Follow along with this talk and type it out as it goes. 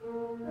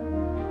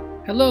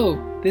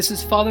Hello, this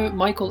is Father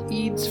Michael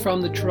Eads from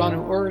the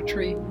Toronto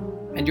Oratory,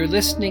 and you're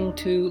listening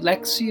to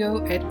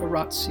Lectio et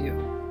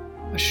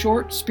Oratio, a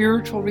short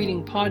spiritual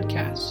reading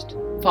podcast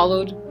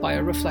followed by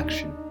a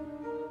reflection.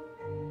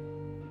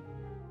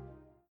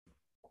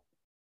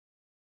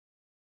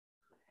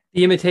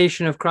 The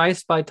Imitation of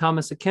Christ by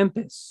Thomas à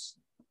Kempis,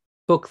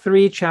 Book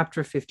 3,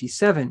 Chapter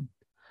 57.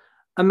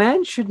 A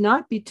man should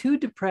not be too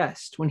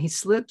depressed when he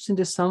slips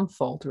into some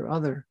fault or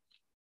other.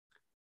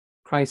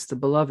 Christ the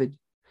Beloved.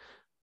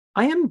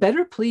 I am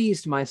better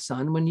pleased, my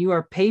son, when you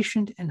are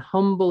patient and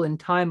humble in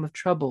time of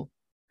trouble,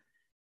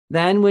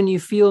 than when you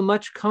feel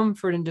much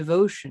comfort and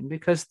devotion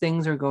because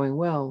things are going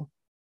well.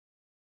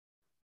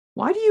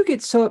 Why do you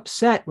get so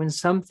upset when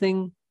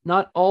something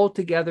not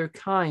altogether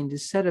kind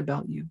is said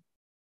about you?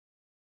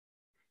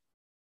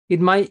 It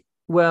might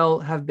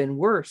well have been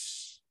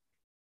worse,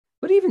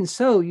 but even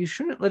so, you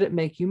shouldn't let it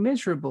make you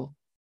miserable.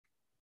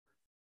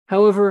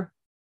 However,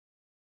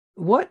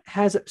 what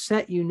has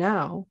upset you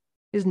now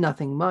is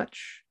nothing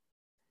much.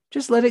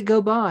 Just let it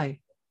go by.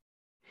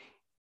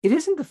 It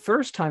isn't the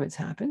first time it's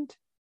happened,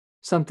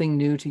 something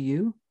new to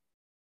you.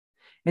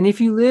 And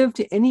if you live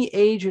to any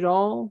age at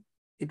all,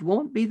 it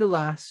won't be the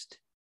last.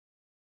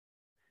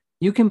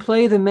 You can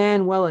play the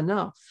man well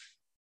enough,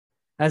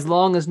 as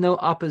long as no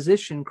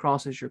opposition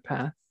crosses your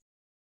path.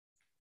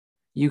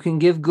 You can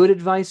give good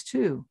advice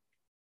too,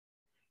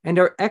 and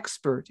are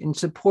expert in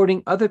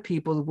supporting other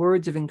people with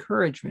words of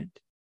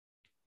encouragement.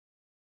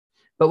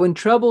 But when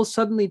trouble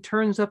suddenly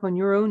turns up on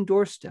your own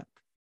doorstep,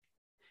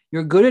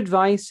 your good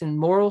advice and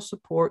moral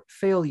support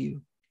fail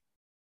you.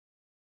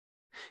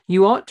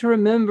 You ought to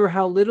remember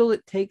how little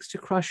it takes to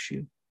crush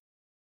you.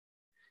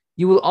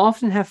 You will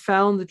often have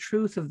found the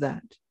truth of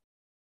that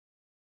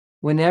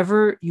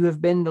whenever you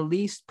have been the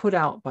least put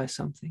out by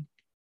something.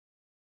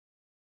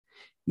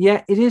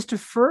 Yet it is to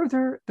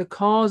further the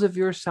cause of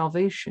your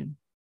salvation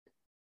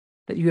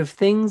that you have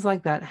things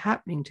like that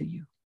happening to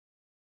you.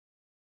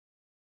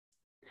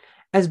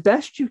 As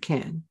best you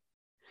can,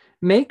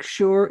 make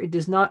sure it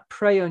does not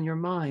prey on your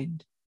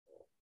mind.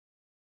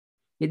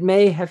 It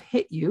may have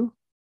hit you,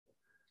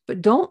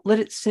 but don't let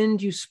it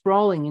send you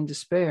sprawling in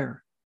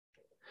despair.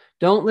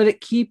 Don't let it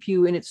keep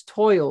you in its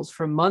toils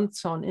for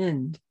months on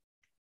end.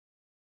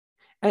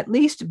 At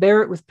least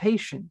bear it with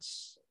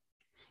patience,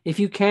 if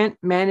you can't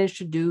manage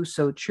to do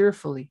so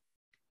cheerfully.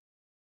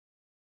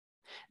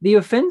 The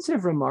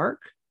offensive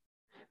remark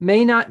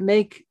may not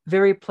make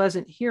very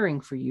pleasant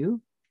hearing for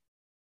you,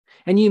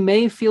 and you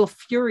may feel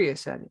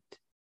furious at it.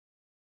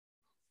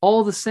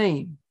 All the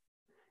same,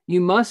 you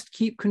must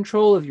keep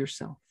control of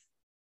yourself.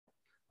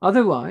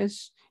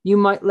 Otherwise, you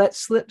might let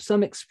slip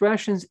some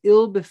expressions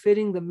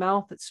ill-befitting the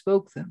mouth that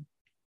spoke them,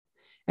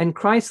 and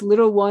Christ's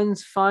little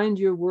ones find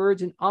your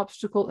words an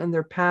obstacle in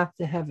their path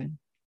to heaven.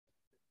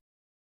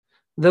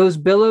 Those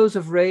billows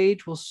of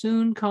rage will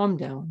soon calm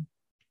down,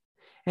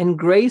 and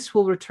grace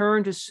will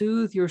return to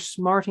soothe your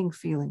smarting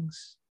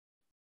feelings.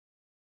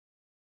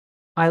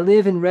 I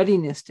live in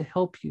readiness to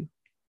help you.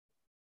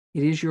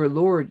 It is your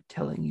Lord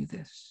telling you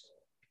this,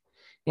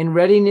 in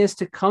readiness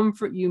to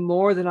comfort you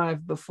more than I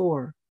have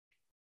before.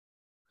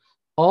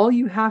 All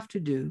you have to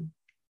do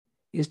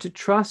is to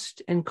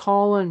trust and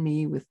call on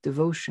me with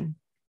devotion.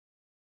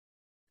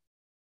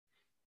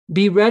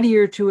 Be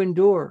readier to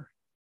endure.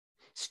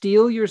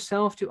 Steel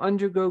yourself to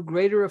undergo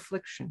greater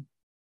affliction.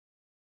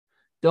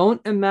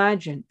 Don't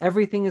imagine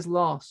everything is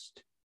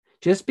lost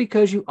just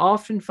because you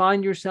often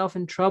find yourself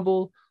in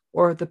trouble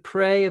or the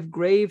prey of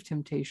grave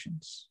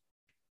temptations.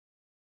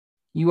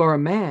 You are a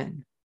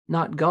man,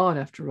 not God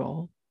after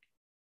all.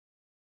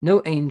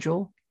 No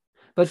angel,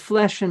 but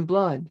flesh and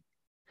blood.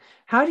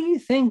 How do you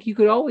think you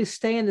could always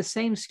stay in the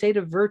same state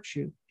of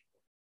virtue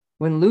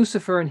when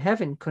Lucifer in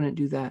heaven couldn't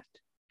do that,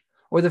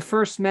 or the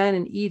first man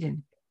in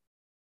Eden?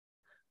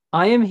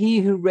 I am he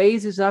who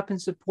raises up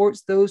and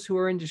supports those who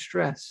are in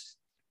distress,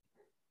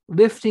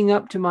 lifting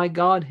up to my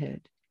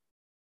Godhead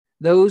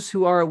those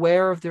who are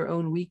aware of their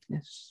own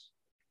weakness.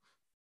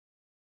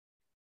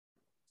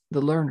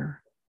 The learner.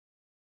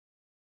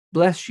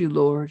 Bless you,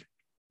 Lord,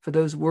 for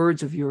those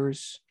words of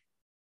yours.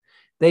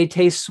 They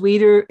taste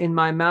sweeter in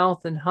my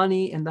mouth than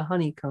honey and the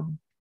honeycomb.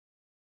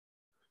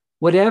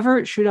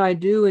 Whatever should I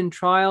do in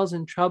trials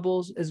and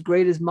troubles as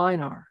great as mine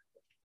are,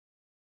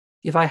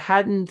 if I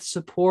hadn't the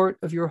support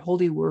of your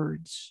holy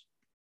words?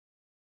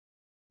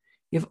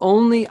 If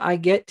only I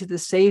get to the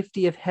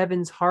safety of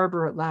heaven's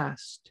harbor at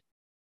last,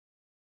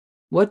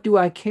 what do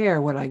I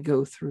care what I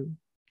go through,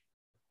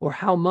 or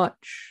how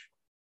much?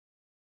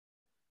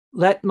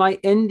 Let my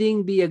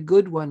ending be a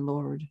good one,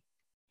 Lord,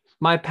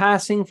 my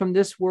passing from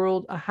this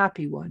world a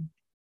happy one.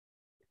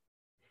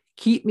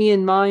 Keep me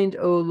in mind,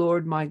 O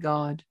Lord my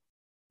God,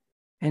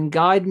 and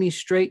guide me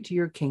straight to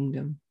your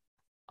kingdom.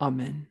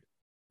 Amen.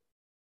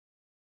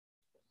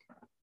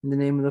 In the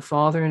name of the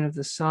Father, and of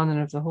the Son,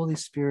 and of the Holy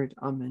Spirit.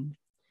 Amen.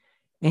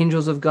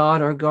 Angels of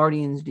God, our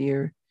guardians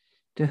dear,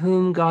 to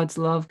whom God's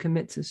love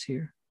commits us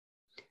here,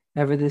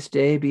 ever this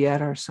day be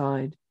at our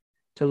side,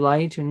 to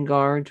light and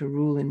guard, to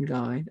rule and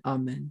guide.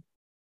 Amen.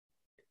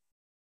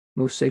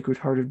 Most Sacred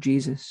Heart of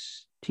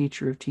Jesus,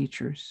 teacher of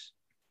teachers,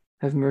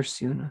 have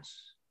mercy on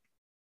us.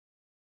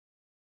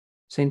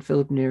 Saint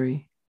Philip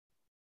Neri,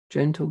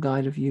 gentle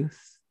guide of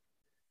youth,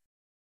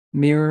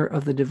 mirror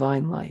of the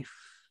divine life,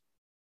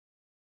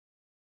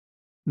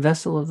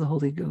 vessel of the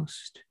Holy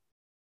Ghost,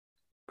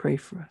 pray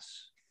for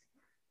us.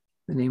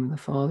 In the name of the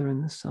Father,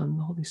 and the Son, and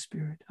the Holy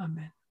Spirit.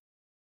 Amen.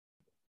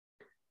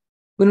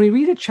 When we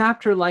read a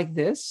chapter like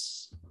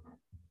this,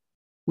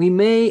 we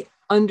may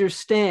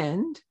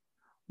understand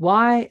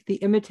why The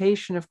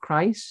Imitation of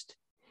Christ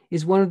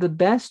is one of the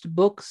best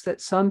books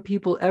that some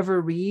people ever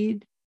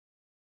read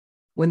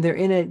when they're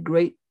in a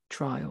great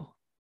trial.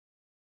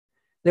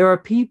 There are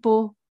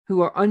people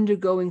who are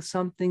undergoing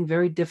something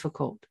very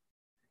difficult,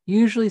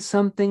 usually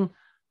something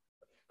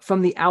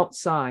from the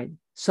outside.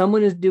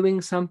 Someone is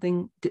doing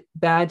something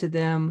bad to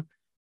them.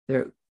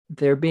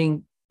 They're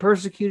being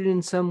persecuted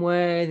in some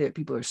way. That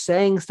people are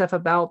saying stuff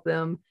about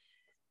them,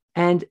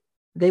 and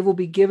they will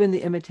be given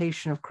the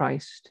imitation of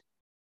Christ.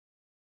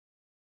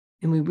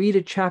 And we read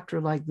a chapter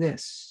like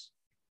this,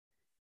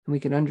 and we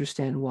can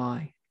understand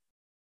why.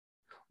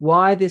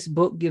 Why this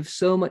book gives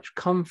so much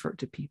comfort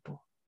to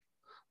people.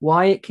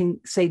 Why it can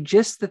say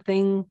just the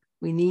thing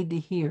we need to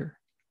hear.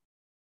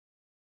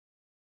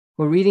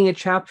 We're reading a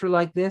chapter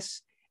like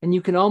this, and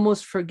you can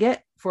almost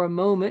forget for a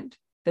moment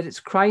that it's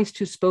Christ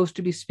who's supposed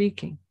to be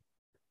speaking.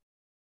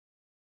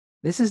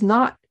 This is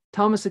not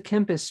Thomas à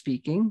Kempis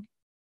speaking.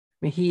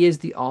 I mean, he is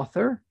the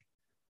author,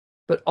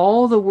 but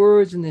all the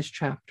words in this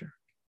chapter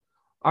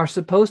are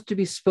supposed to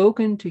be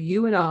spoken to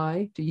you and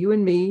I, to you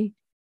and me,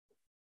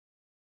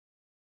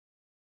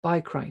 by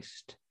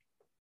Christ.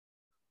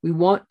 We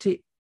want to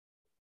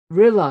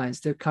realize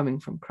they're coming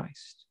from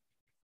Christ.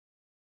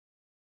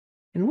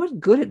 And what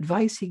good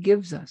advice he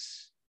gives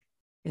us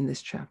in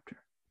this chapter.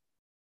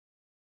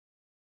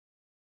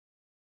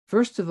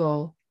 First of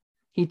all,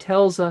 he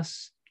tells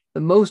us the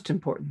most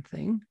important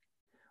thing,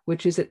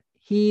 which is that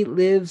he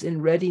lives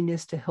in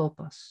readiness to help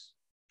us.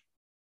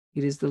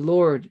 It is the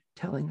Lord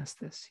telling us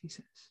this, he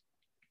says.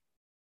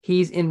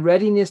 He's in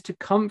readiness to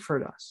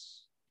comfort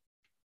us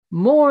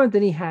more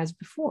than he has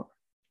before.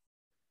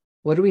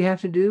 What do we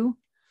have to do?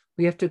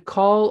 We have to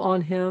call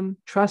on him,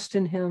 trust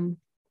in him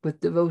with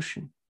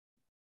devotion.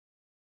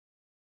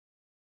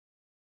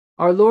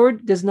 Our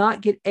Lord does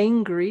not get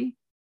angry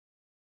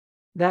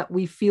that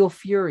we feel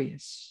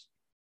furious.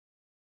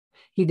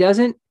 He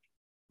doesn't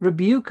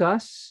rebuke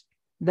us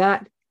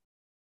that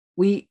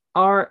we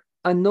are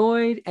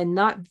annoyed and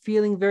not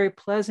feeling very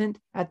pleasant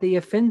at the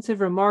offensive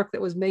remark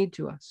that was made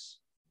to us.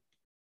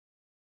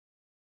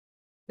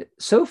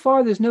 So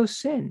far, there's no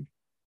sin.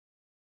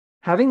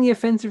 Having the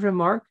offensive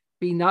remark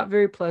be not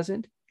very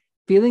pleasant,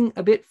 feeling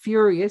a bit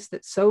furious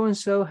that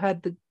so-and-so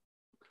had the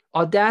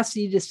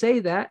audacity to say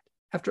that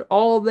after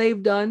all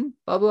they've done,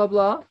 blah, blah,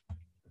 blah.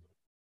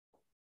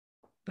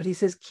 But he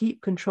says,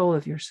 keep control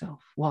of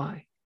yourself.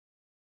 Why?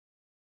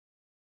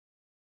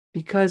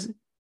 Because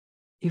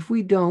if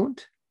we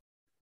don't,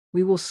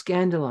 we will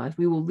scandalize,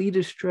 we will lead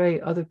astray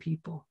other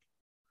people.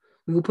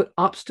 We will put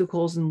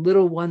obstacles in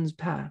little ones'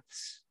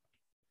 paths.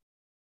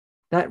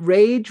 That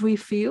rage we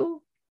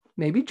feel,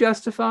 maybe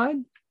justified,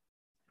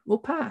 will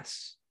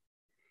pass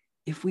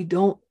if we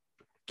don't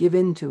give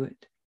in to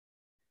it.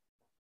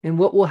 And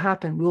what will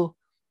happen?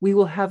 We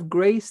will have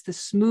grace to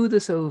smooth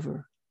us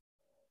over,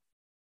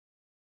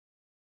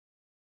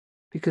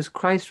 because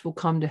Christ will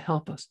come to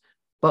help us.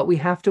 But we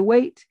have to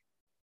wait.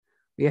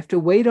 We have to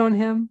wait on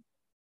him.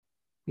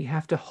 We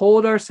have to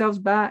hold ourselves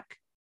back.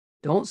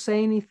 Don't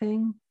say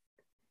anything.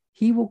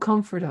 He will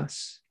comfort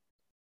us.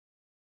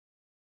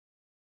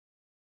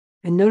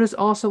 And notice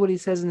also what he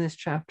says in this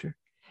chapter.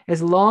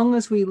 As long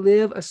as we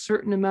live a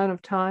certain amount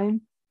of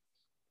time,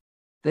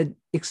 the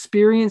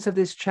experience of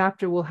this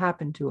chapter will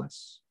happen to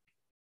us.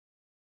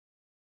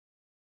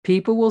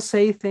 People will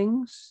say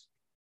things,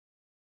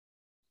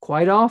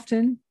 quite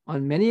often,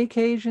 on many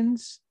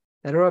occasions,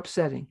 that are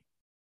upsetting.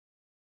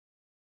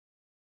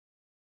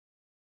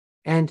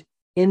 And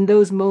in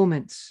those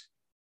moments,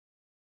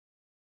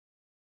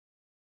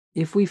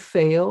 if we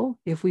fail,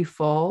 if we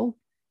fall,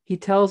 he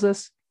tells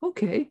us,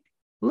 okay,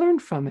 learn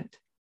from it.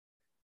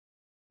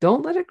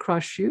 Don't let it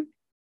crush you.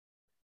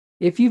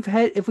 If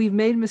we've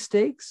made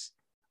mistakes,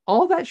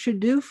 all that should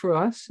do for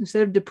us,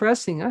 instead of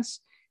depressing us,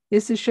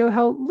 is to show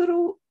how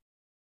little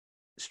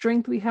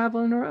strength we have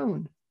on our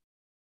own.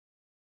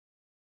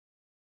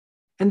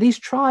 And these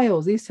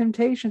trials, these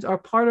temptations are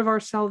part of our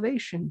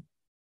salvation.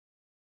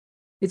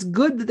 It's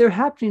good that they're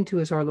happening to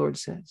us, our Lord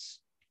says.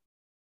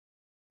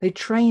 They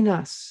train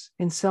us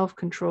in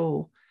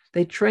self-control.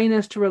 They train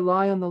us to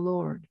rely on the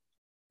Lord.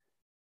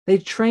 They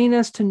train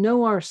us to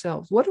know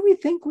ourselves. What do we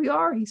think we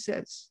are, he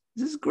says?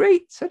 This is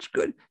great, such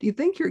good. Do you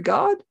think you're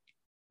God?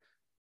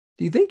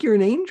 Do you think you're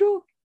an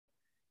angel?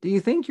 Do you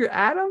think you're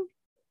Adam?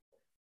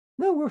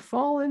 No, we're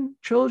fallen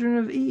children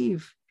of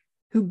Eve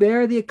who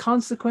bear the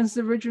consequences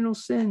of original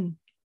sin.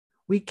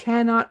 We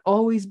cannot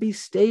always be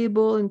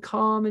stable and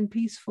calm and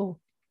peaceful.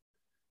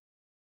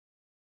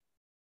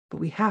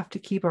 But we have to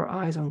keep our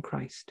eyes on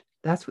Christ.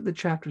 That's what the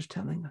chapter is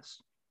telling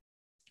us.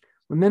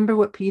 Remember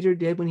what Peter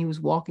did when he was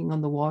walking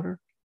on the water?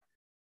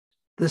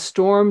 The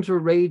storms were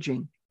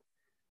raging.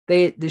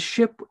 The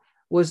ship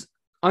was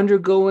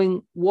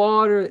undergoing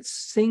water, it's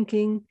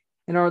sinking,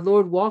 and our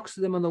Lord walks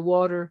to them on the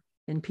water,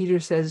 and Peter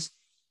says,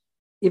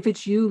 "If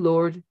it's you,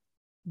 Lord,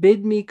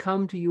 bid me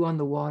come to you on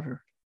the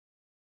water."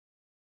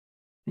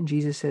 And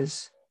Jesus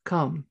says,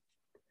 "Come."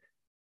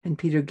 And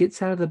Peter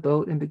gets out of the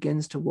boat and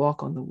begins to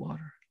walk on the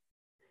water.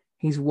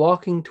 He's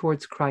walking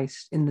towards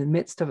Christ in the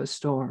midst of a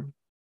storm.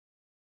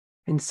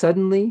 And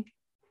suddenly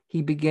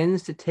he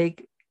begins to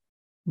take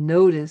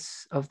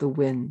notice of the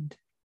wind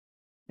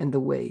and the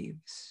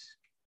waves.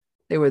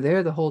 They were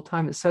there the whole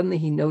time, and suddenly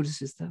he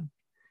notices them.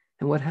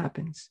 And what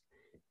happens?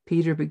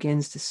 Peter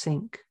begins to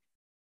sink.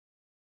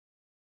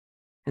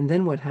 And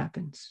then what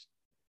happens?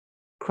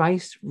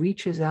 Christ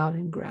reaches out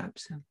and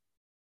grabs him.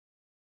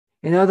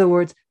 In other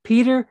words,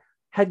 Peter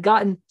had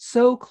gotten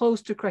so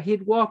close to Christ. He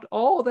had walked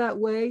all that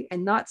way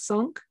and not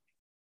sunk.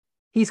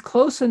 He's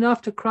close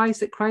enough to Christ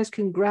that Christ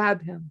can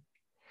grab him.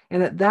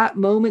 And at that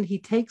moment, he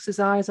takes his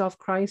eyes off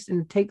Christ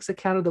and takes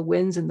account of the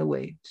winds and the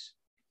waves.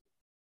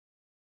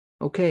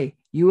 Okay,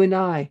 you and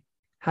I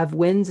have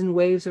winds and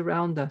waves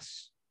around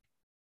us.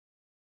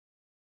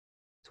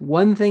 It's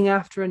one thing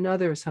after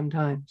another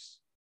sometimes.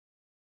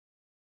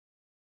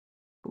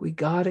 But we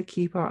got to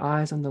keep our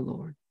eyes on the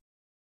Lord.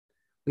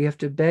 We have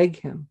to beg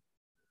him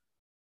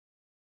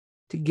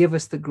to give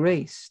us the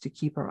grace to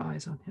keep our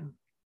eyes on him.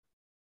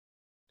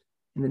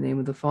 In the name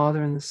of the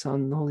Father, and the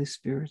Son, and the Holy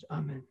Spirit,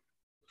 amen.